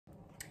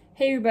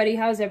Hey everybody,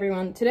 how's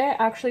everyone? Today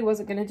I actually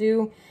wasn't going to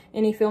do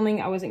any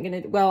filming. I was maybe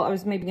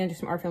going to do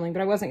some art filming,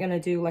 but I wasn't going to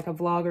do like a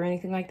vlog or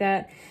anything like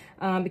that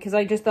because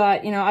I just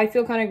thought, you know, I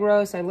feel kind of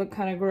gross. I look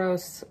kind of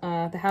gross.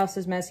 The house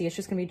is messy. It's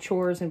just going to be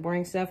chores and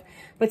boring stuff.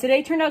 But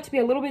today turned out to be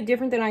a little bit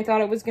different than I thought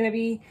it was going to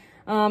be.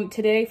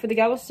 Today for the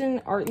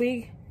Galveston Art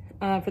League,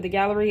 for the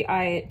gallery,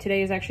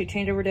 today is actually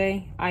changeover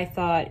day. I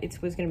thought it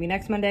was going to be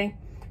next Monday.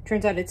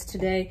 Turns out it's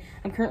today.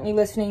 I'm currently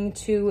listening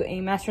to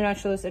a Master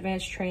Naturalist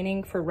Advanced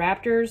Training for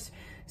Raptors.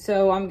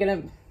 So I'm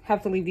gonna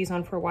have to leave these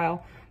on for a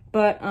while,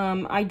 but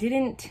I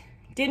didn't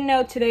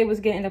know today was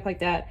gonna end up like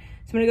that.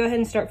 So I'm gonna go ahead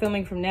and start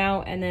filming from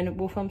now, and then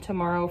we'll film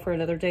tomorrow for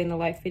another day in the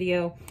life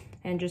video,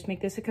 and just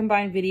make this a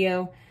combined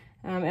video.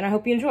 And I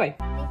hope you enjoy.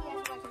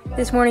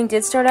 This morning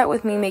did start out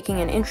with me making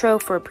an intro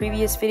for a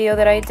previous video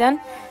that I had done,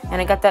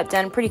 and I got that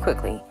done pretty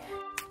quickly.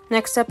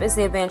 Next up is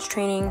the advanced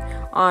training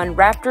on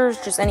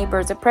raptors, just any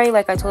birds of prey,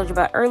 like I told you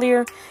about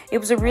earlier. It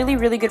was a really,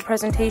 really good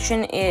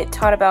presentation. It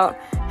taught about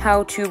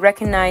how to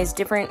recognize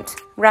different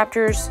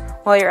raptors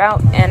while you're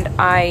out, and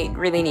I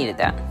really needed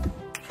that.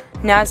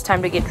 Now it's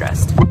time to get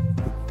dressed.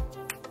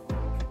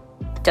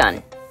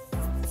 Done.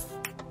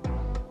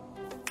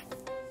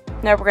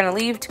 Now we're gonna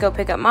leave to go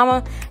pick up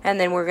Mama, and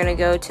then we're gonna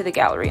go to the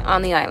gallery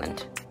on the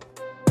island.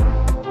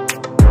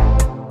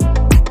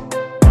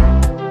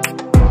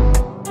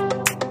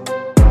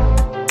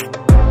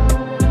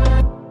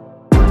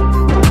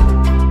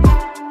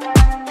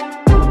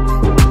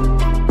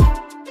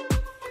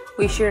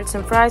 We shared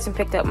some fries and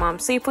picked up Mom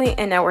safely,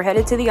 and now we're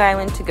headed to the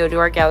island to go do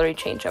our gallery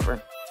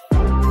changeover.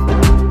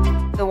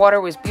 The water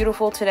was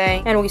beautiful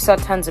today, and we saw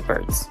tons of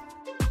birds.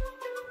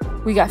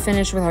 We got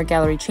finished with our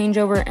gallery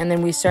changeover, and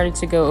then we started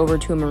to go over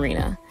to a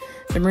marina.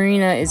 The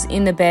marina is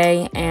in the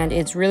bay, and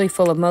it's really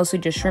full of mostly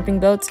just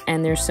shrimping boats,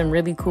 and there's some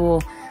really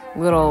cool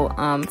little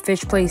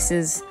fish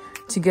places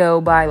to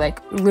go buy, like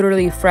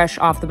literally fresh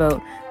off the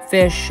boat.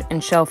 Fish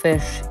and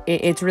shellfish.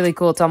 It's really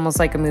cool. It's almost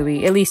like a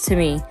movie, at least to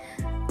me.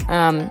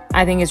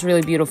 I think it's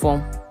really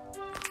beautiful.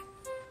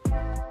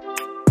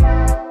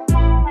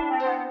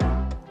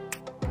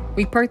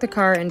 We parked the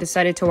car and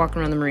decided to walk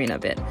around the marina a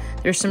bit.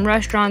 There's some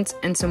restaurants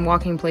and some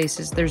walking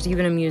places. There's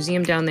even a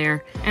museum down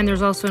there. And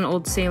there's also an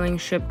old sailing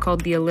ship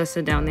called the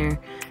Alyssa down there.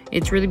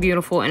 It's really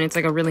beautiful, and it's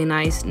like a really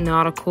nice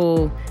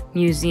nautical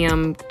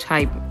museum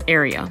type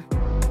area.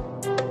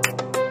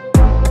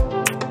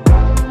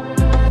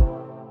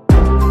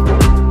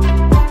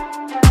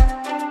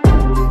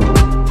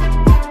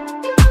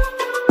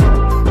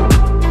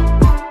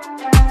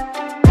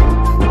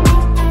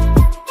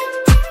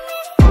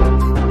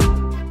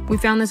 We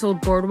found this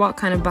old boardwalk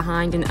kind of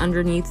behind and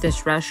underneath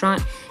this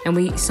restaurant, and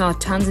we saw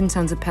tons and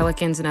tons of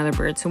pelicans and other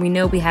birds, so we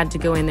know we had to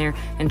go in there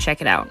and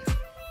check it out.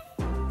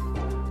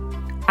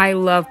 I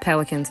love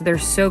pelicans. They're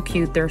so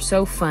cute, they're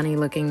so funny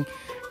looking,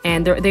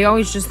 and they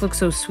always just look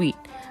so sweet.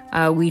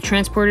 We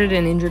transported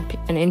an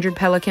injured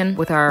pelican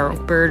with our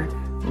bird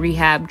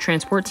rehab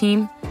transport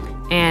team,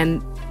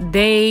 and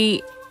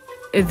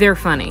they're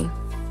funny.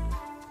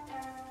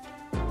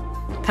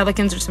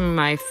 Pelicans are some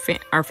of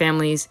our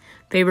family's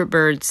favorite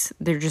birds.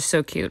 They're just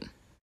so cute.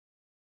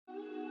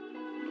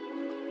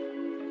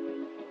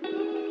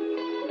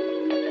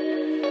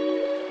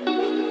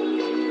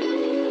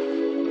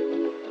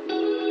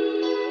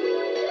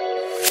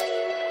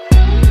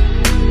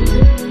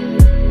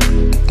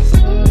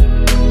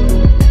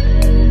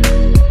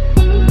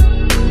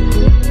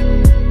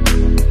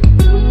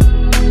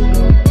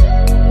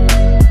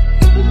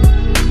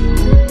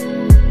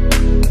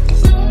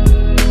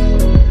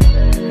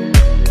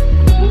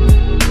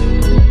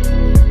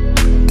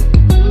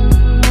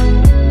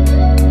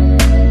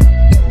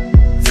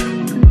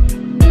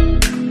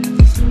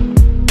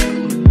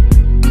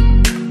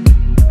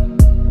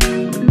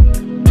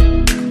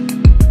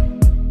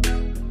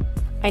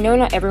 I know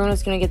not everyone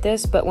is going to get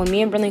this, but when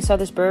me and Brinley saw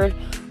this bird,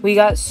 we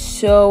got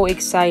so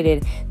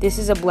excited. This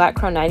is a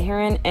black-crowned night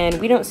heron,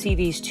 and we don't see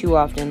these too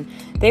often.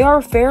 They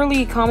are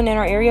fairly common in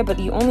our area, but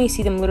you only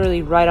see them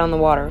literally right on the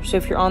water. So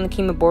if you're on the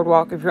Kima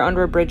Boardwalk, if you're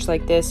under a bridge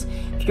like this,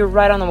 if you're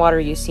right on the water,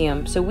 you see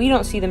them. So we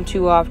don't see them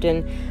too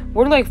often.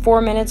 We're like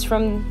 4 minutes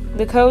from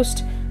the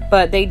coast,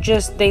 but they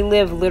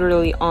live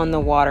literally on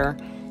the water.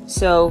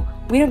 So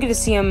we don't get to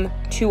see them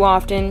too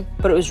often,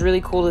 but it was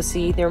really cool to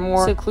see. They're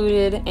more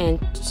secluded and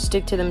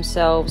stick to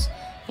themselves,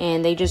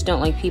 and they just don't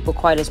like people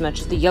quite as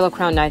much as the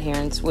yellow-crowned night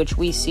herons, which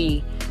we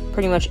see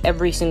pretty much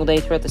every single day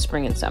throughout the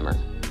spring and summer.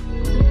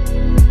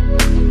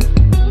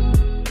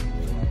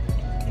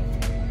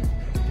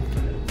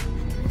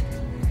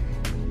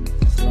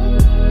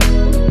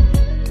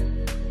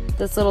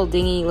 This little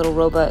dingy little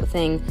rowboat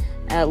thing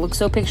looks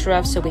so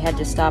picturesque, so we had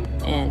to stop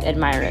and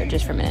admire it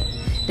just for a minute.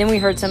 Then we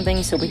heard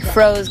something, so we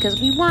froze because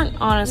we weren't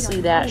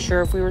honestly that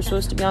sure if we were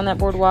supposed to be on that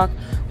boardwalk.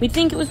 We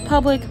think it was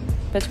public,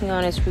 but to be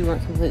honest, we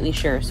weren't completely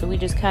sure, so we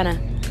just kind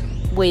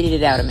of waited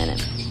it out a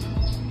minute.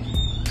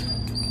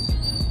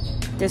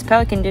 This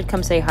pelican did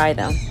come say hi,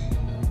 though.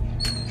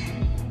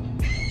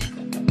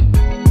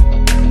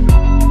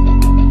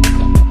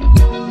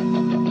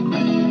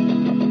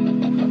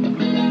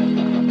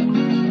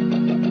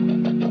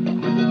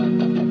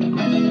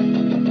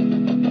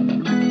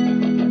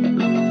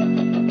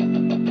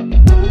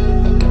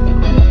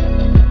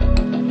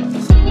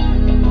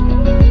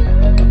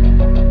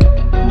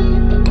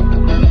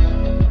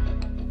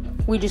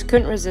 We just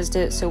couldn't resist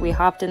it, so we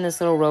hopped in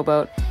this little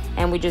rowboat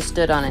and we just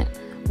stood on it.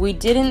 We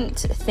didn't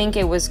think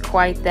it was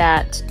quite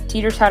that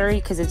teeter-tottery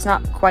because it's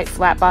not quite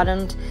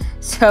flat-bottomed,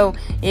 so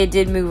it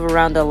did move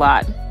around a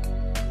lot.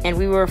 And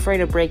we were afraid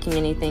of breaking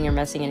anything or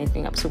messing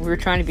anything up, so we were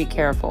trying to be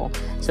careful,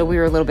 so we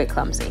were a little bit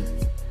clumsy.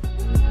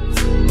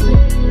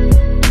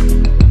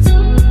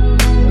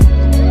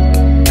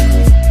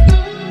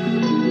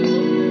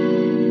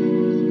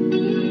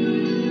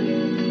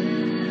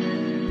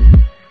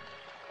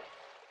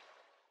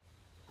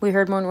 We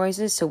heard more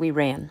noises, so we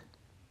ran.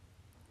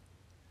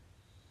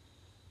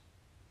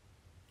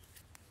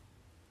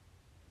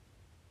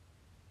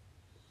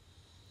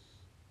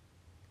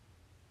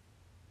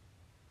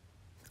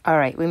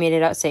 Alright, we made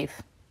it out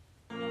safe.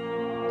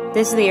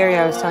 This is the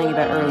area I was telling you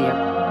about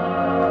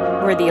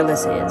earlier, where the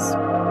Alyssa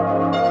is.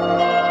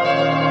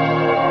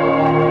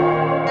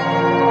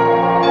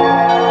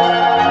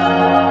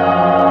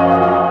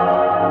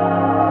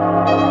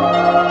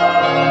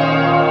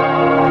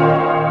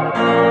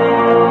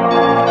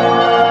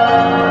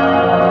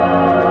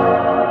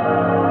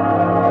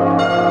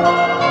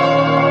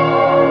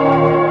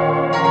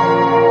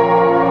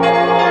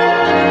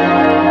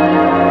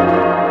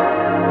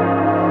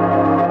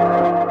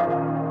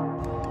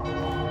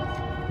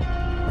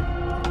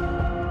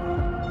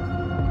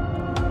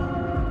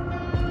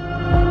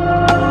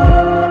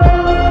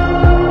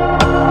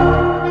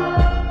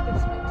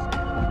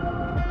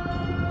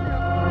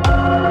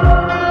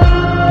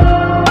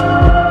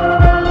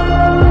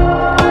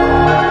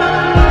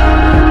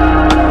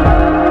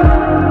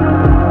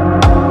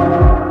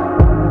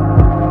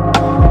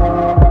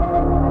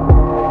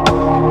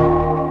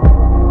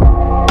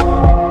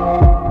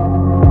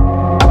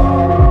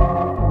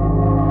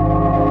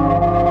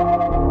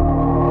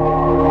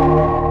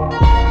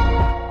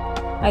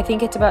 I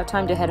think it's about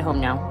time to head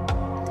home now.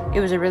 It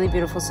was a really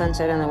beautiful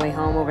sunset on the way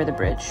home over the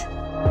bridge.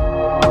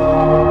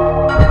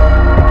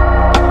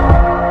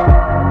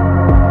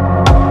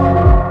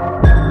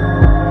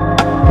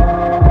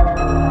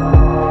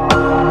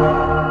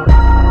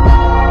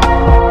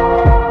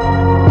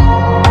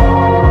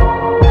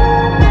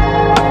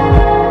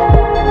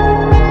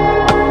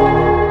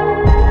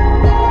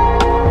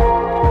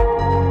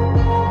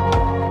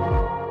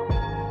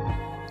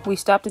 We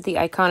stopped at the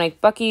iconic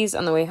Buc-ee's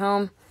on the way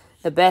home.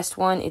 The best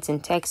one, it's in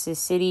Texas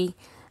City,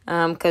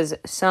 because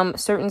some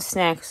certain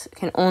snacks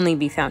can only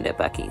be found at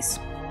Buc-ee's.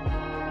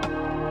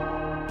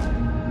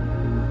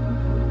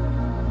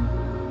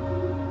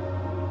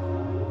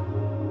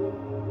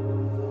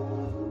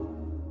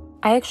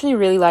 I actually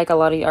really like a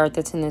lot of the art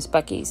that's in this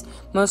Buc-ee's.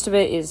 Most of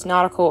it is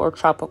nautical or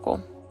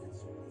tropical.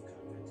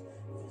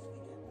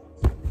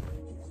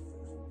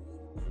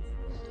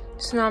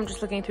 So now I'm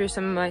just looking through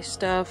some of my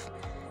stuff,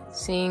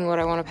 seeing what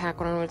I want to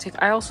pack, what I want to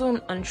take. I also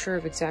am unsure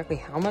of exactly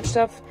how much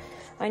stuff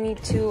I need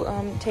to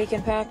take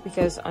and pack,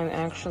 because I'm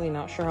actually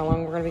not sure how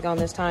long we're going to be gone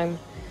this time.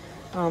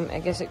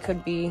 I guess it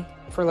could be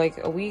for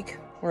like a week,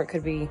 or it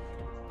could be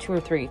 2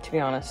 or 3, to be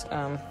honest.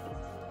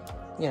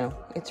 You know,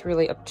 it's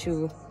really up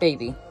to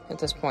baby at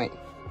this point.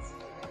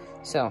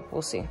 So,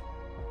 we'll see.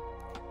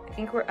 I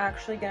think we're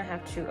actually going to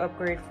have to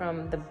upgrade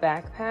from the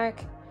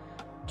backpack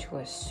to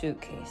a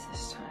suitcase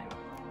this time.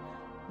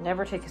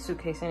 Never take a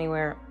suitcase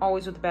anywhere,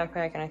 always with the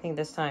backpack, and I think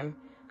this time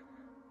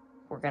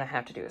we're gonna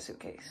have to do a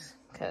suitcase,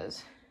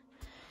 because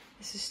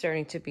this is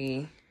starting to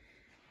be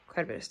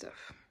quite a bit of stuff.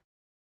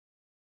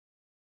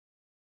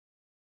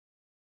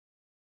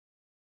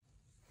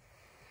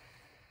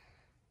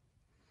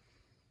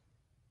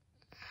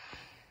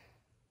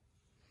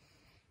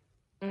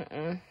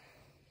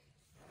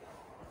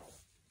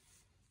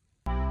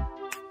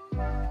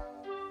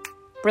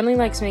 Brinley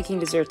likes making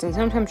desserts, and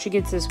sometimes she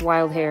gets this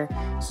wild hair.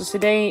 So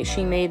today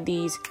she made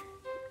these,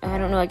 I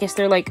don't know, I guess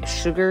they're like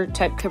sugar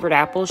type covered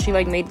apples. She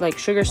like made like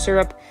sugar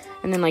syrup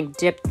and then like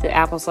dipped the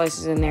apple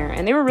slices in there.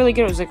 And they were really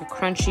good. It was like a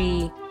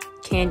crunchy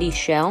candy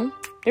shell.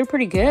 They were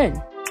pretty good.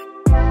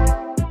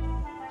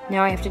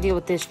 Now I have to deal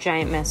with this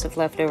giant mess of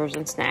leftovers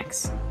and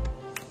snacks.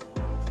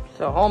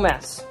 So a whole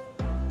mess.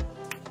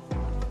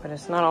 But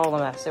it's not all a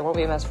mess. It won't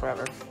be a mess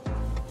forever.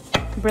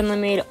 Brinley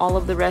made all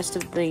of the rest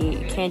of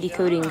the candy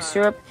coating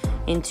syrup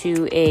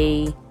into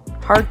a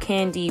hard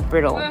candy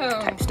brittle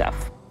type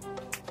stuff.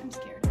 I'm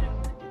scared. I don't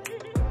want to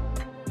do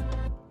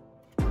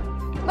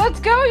that. Let's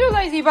go, you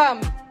lazy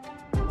bum!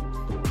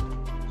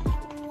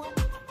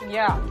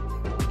 Yeah.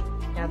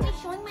 Now there's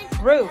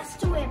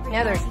proof.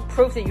 Now there's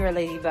proof that you're a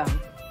lazy bum.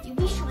 You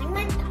be showing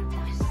my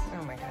tatas.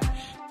 Oh my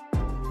gosh.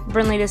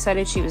 Brinley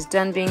decided she was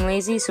done being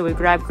lazy, so we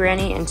grabbed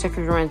Granny and took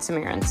her to run some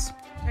errands.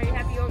 Are you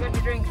happy you all got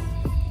your drinks?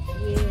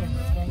 Yeah.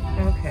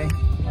 Okay.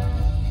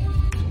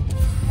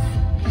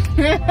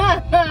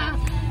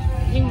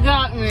 You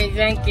got me,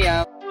 thank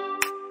you.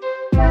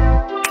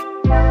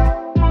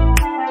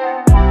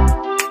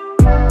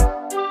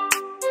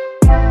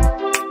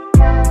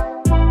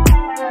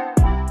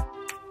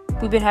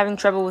 We've been having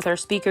trouble with our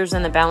speakers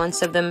and the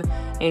balance of them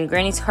in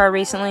Granny's car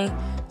recently,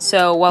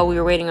 so while we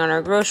were waiting on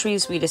our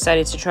groceries, we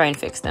decided to try and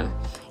fix them.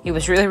 It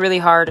was really, really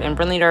hard, and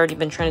Brinley had already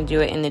been trying to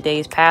do it in the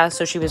days past,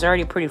 so she was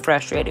already pretty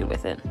frustrated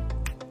with it.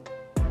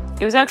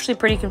 It was actually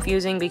pretty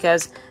confusing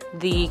because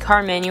the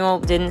car manual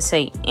didn't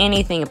say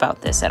anything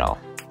about this at all.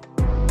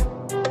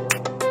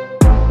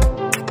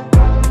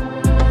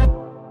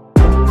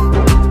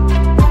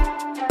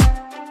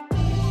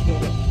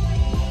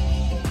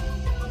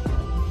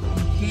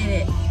 Get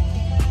it.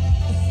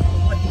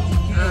 What did you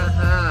do?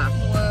 Uh-huh.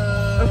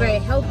 Whoa. Okay,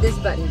 hold this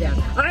button down.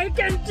 I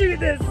can do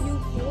this! You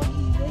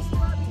hold this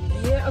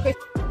button? Yeah, okay.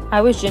 I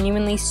was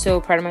genuinely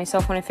so proud of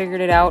myself when I figured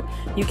it out.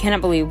 You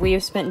cannot believe we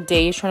have spent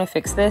days trying to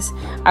fix this.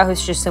 I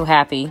was just so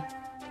happy.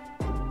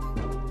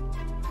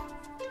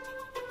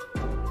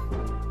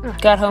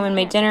 Got home and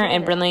made dinner,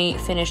 and Brinley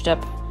finished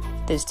up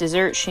this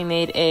dessert. She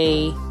made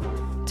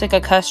it's like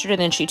a custard, and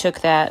then she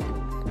took that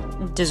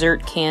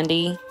dessert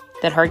candy,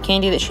 that hard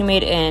candy that she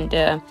made,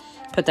 and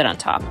put that on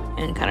top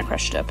and kind of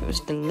crushed it up. It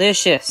was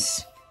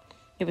delicious.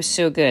 It was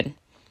so good.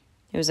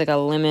 It was like a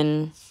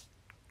lemon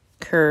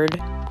curd.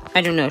 I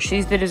don't know.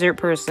 She's the dessert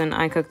person.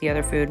 I cook the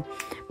other food.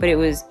 But it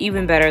was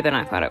even better than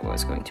I thought it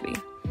was going to be.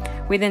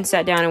 We then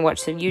sat down and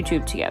watched some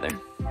YouTube together.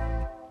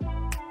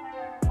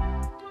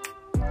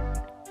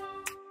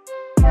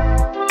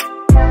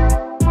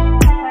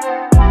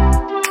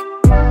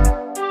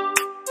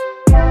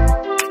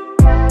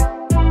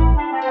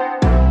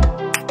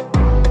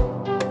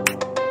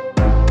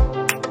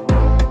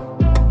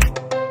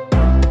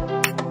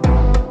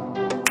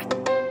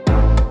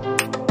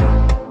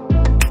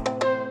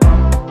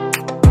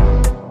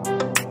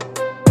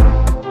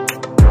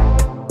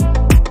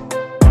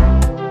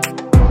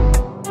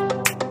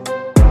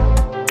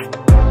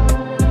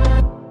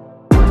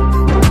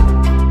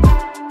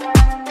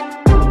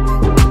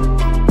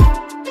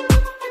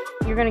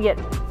 You're gonna get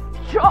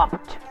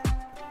chopped.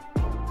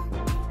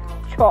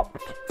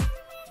 Chopped.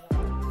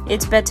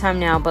 It's bedtime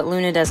now, but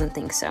Luna doesn't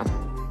think so.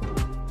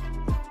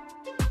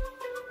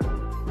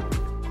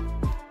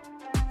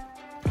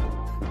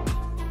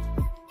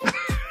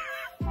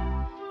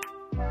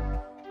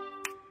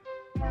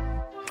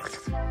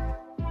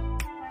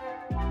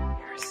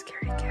 You're a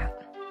scary cat.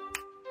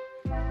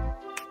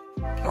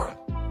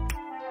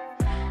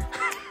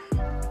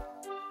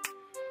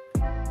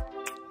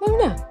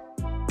 Luna.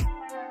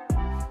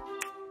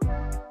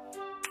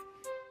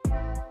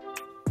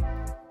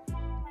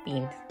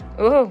 Beans.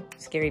 Oh,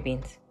 scary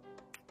beans.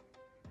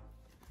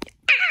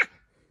 Ah!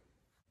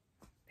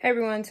 Hey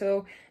everyone,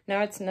 so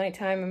now it's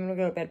nighttime. I'm gonna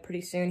go to bed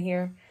pretty soon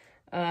here.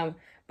 But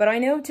I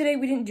know today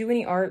we didn't do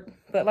any art,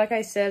 but like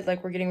I said,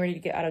 like we're getting ready to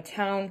get out of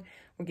town.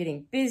 We're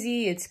getting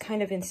busy. It's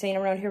kind of insane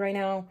around here right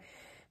now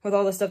with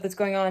all the stuff that's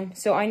going on.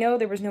 So I know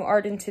there was no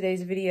art in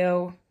today's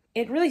video.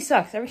 It really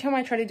sucks. Every time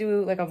I try to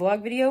do like a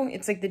vlog video,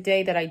 it's like the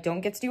day that I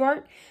don't get to do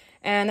art.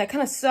 And that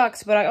kind of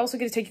sucks, but I also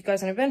get to take you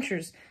guys on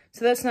adventures.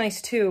 So that's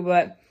nice too,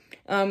 but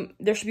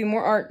there should be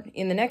more art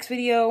in the next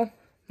video.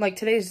 Like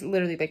today's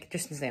literally like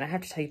just insane. I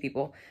have to tell you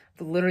people,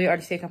 I've literally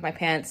already taken off my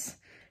pants.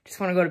 Just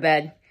want to go to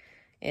bed.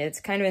 It's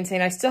kind of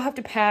insane. I still have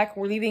to pack.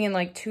 We're leaving in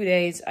like 2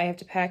 days. I have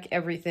to pack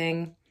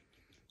everything.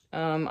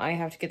 I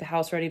have to get the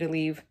house ready to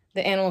leave.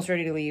 The animals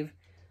ready to leave.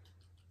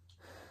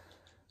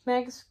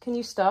 Megs, can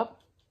you stop?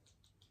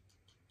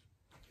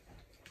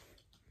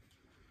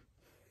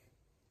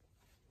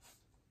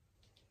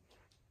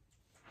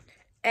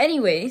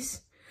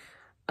 Anyways,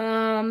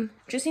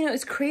 just, you know,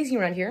 it's crazy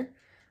around here.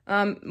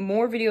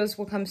 More videos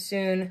will come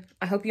soon.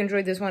 I hope you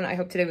enjoyed this one. I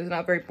hope today was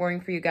not very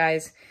boring for you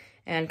guys.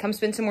 And come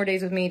spend some more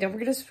days with me. Don't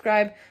forget to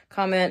subscribe,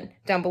 comment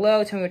down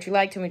below. Tell me what you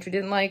liked, tell me what you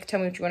didn't like. Tell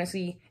me what you want to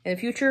see in the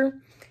future.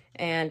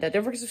 And don't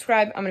forget to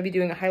subscribe. I'm going to be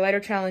doing a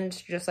highlighter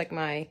challenge, just like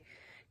my,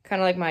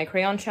 kind of like my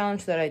crayon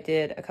challenge that I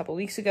did a couple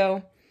weeks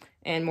ago.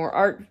 And more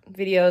art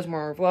videos,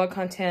 more vlog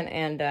content.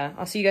 And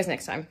I'll see you guys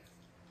next time.